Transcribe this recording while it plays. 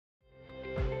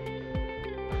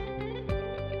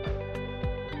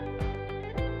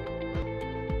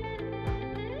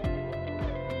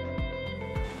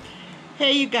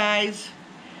Hey you guys,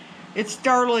 it's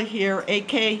Darla here,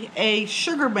 aka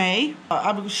Sugar May.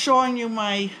 I'm showing you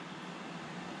my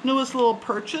newest little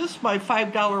purchase, my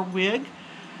 $5 wig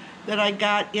that I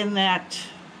got in that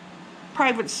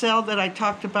private sale that I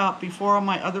talked about before on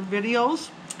my other videos.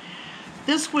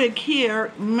 This wig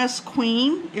here, Miss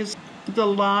Queen, is the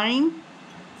line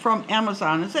from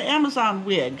Amazon. It's an Amazon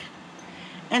wig,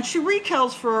 and she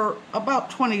retails for about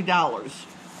 $20.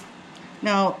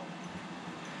 Now,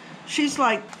 she's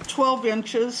like 12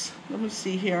 inches, let me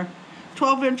see here,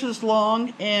 12 inches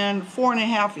long and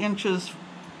 4.5 inches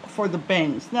for the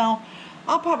bangs. Now,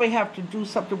 I'll probably have to do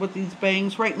something with these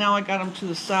bangs. Right now I got them to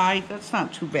the side. That's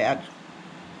not too bad.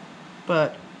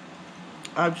 But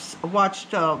I've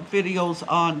watched videos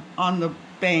on the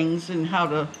bangs and how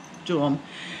to do them.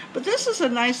 But this is a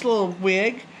nice little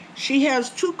wig. She has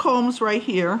two combs right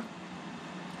here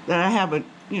that I haven't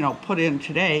put in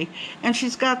today, and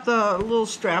she's got the little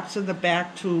straps in the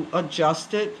back to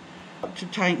adjust it, to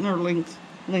tighten or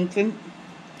lengthen,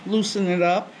 loosen it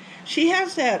up. She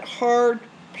has that hard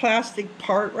plastic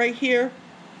part right here,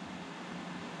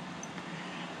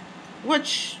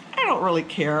 which I don't really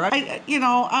care.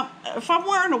 If I'm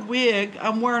wearing a wig,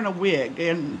 I'm wearing a wig,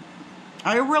 and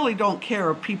I really don't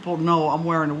care if people know I'm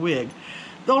wearing a wig.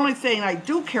 The only thing I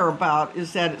do care about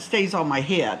is that it stays on my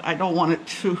head. I don't want it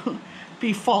to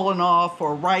be falling off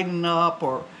or riding up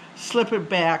or slipping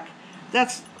back.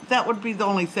 That would be the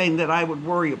only thing that I would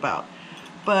worry about.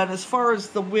 But as far as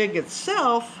the wig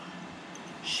itself,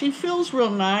 she feels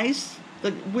real nice.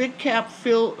 The wig cap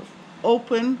feel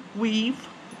open weave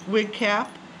wig cap,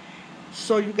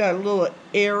 so you got a little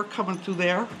air coming through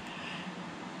there.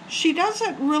 She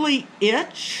doesn't really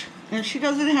itch, and she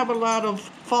doesn't have a lot of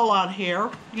fallout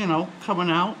hair, coming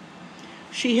out.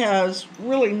 She has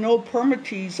really no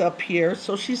permatease up here,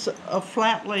 so she's a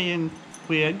flat laying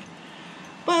wig.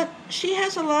 But she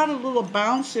has a lot of little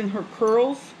bounce in her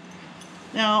curls.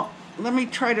 Now, let me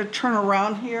try to turn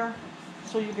around here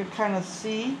so you can kind of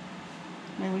see.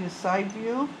 Maybe the side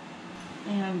view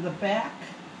and the back.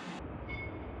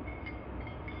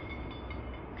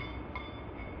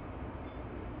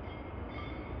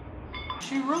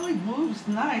 She really moves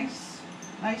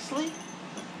nicely.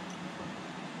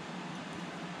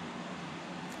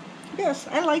 Yes,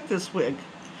 I like this wig.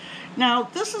 Now,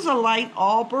 this is a light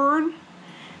Auburn,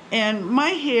 and my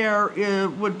hair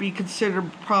would be considered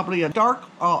probably a dark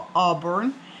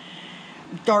Auburn.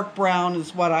 Dark brown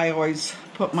is what I always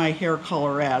put my hair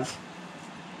color as.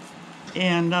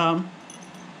 And,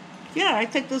 yeah, I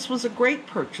think this was a great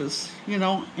purchase,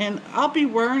 and I'll be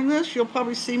wearing this. You'll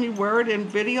probably see me wear it in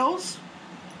videos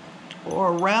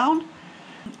or around.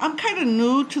 I'm kind of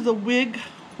new to the wig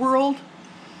world,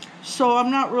 so I'm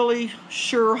not really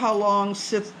sure how long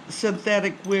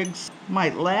synthetic wigs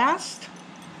might last.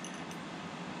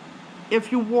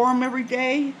 If you wore them every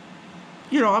day,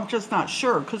 I'm just not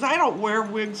sure, because I don't wear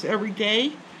wigs every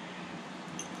day,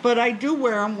 but I do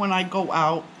wear them when I go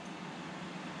out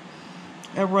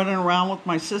and running around with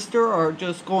my sister, or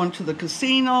just going to the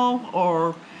casino,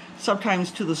 or sometimes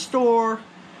to the store.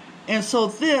 And so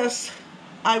this,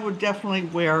 I would definitely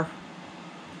wear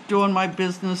doing my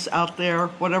business out there,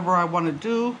 whatever I want to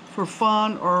do for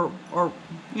fun or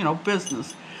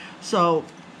business. So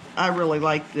I really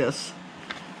like this.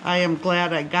 I am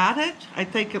glad I got it. I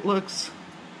think it looks,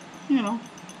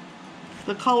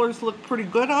 the colors look pretty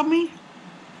good on me.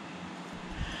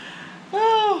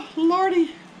 Oh,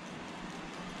 Lordy.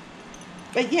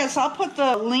 But yes, I'll put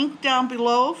the link down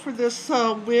below for this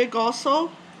wig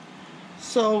also,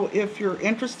 so if you're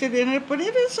interested in it. But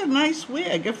it is a nice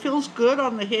wig. It feels good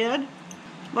on the head.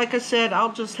 Like I said,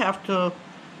 I'll just have to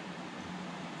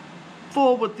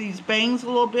fool with these bangs a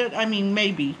little bit. I mean,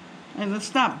 maybe. And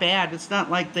it's not bad. It's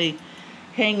not like they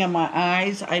hang in my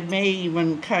eyes. I may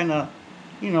even kind of,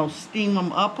 steam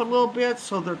them up a little bit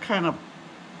so they're kind of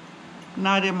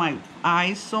not in my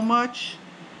eyes so much.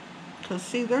 Because,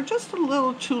 see, they're just a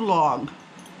little too long.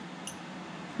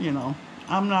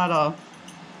 I'm not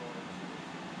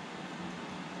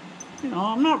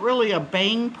I'm not really a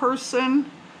bang person,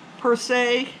 per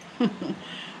se.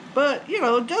 But,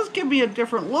 it does give me a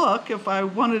different look if I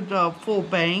wanted a full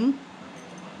bang.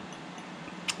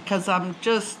 Because I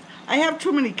have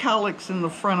too many cowlicks in the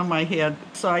front of my head,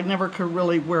 so I never could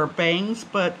really wear bangs.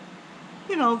 But,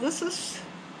 this is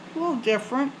a little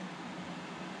different.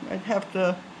 I'd have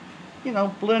to,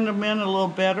 blend them in a little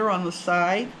better on the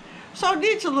side. So it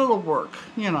needs a little work,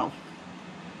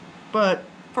 But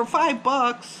for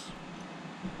 $5,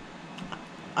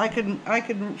 I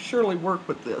can surely work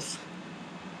with this.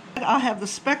 I'll have the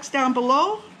specs down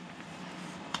below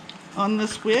on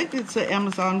this wig. It's an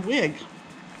Amazon wig.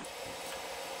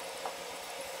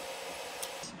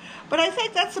 But I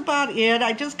think that's about it.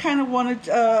 I just kind of wanted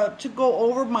to go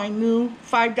over my new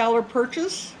 $5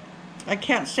 purchase. I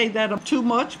can't say that too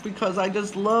much because I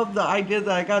just love the idea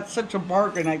that I got such a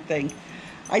bargain, I think.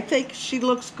 I think she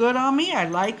looks good on me. I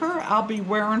like her. I'll be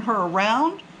wearing her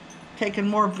around, taking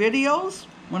more videos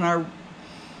when I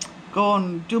go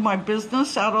and do my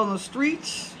business out on the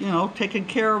streets, you know, taking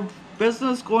care of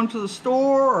business, going to the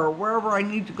store or wherever I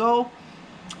need to go.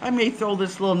 I may throw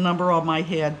this little number on my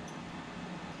head.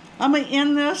 I'm going to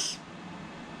end this.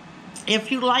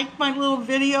 If you like my little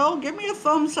video, give me a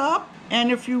thumbs up.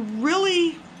 And if you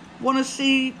really want to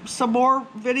see some more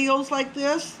videos like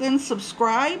this, then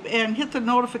subscribe and hit the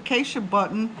notification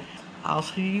button. I'll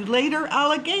see you later,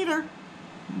 alligator.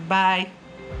 Bye.